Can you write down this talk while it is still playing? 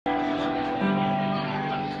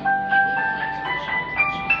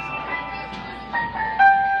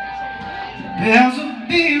Bells will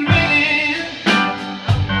be ringing,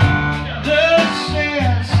 the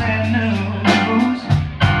sad, sad news.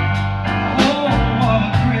 Oh, what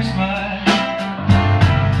a Christmas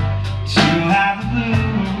to have the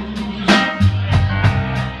blues.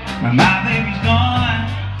 When my baby's gone,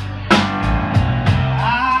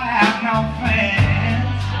 I have no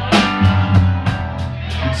friends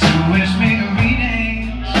to wish me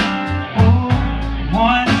greetings. Oh,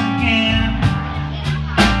 once again.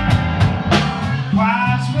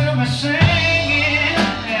 Choirs will be singing,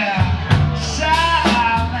 yeah,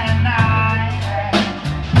 silent night,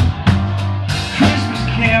 Christmas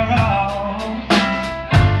carol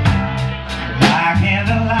by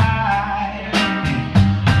candlelight.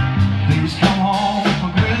 Please come home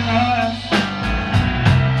for Christmas.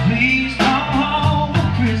 Please come home for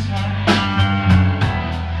Christmas.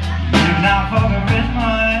 If not for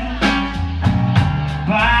Christmas.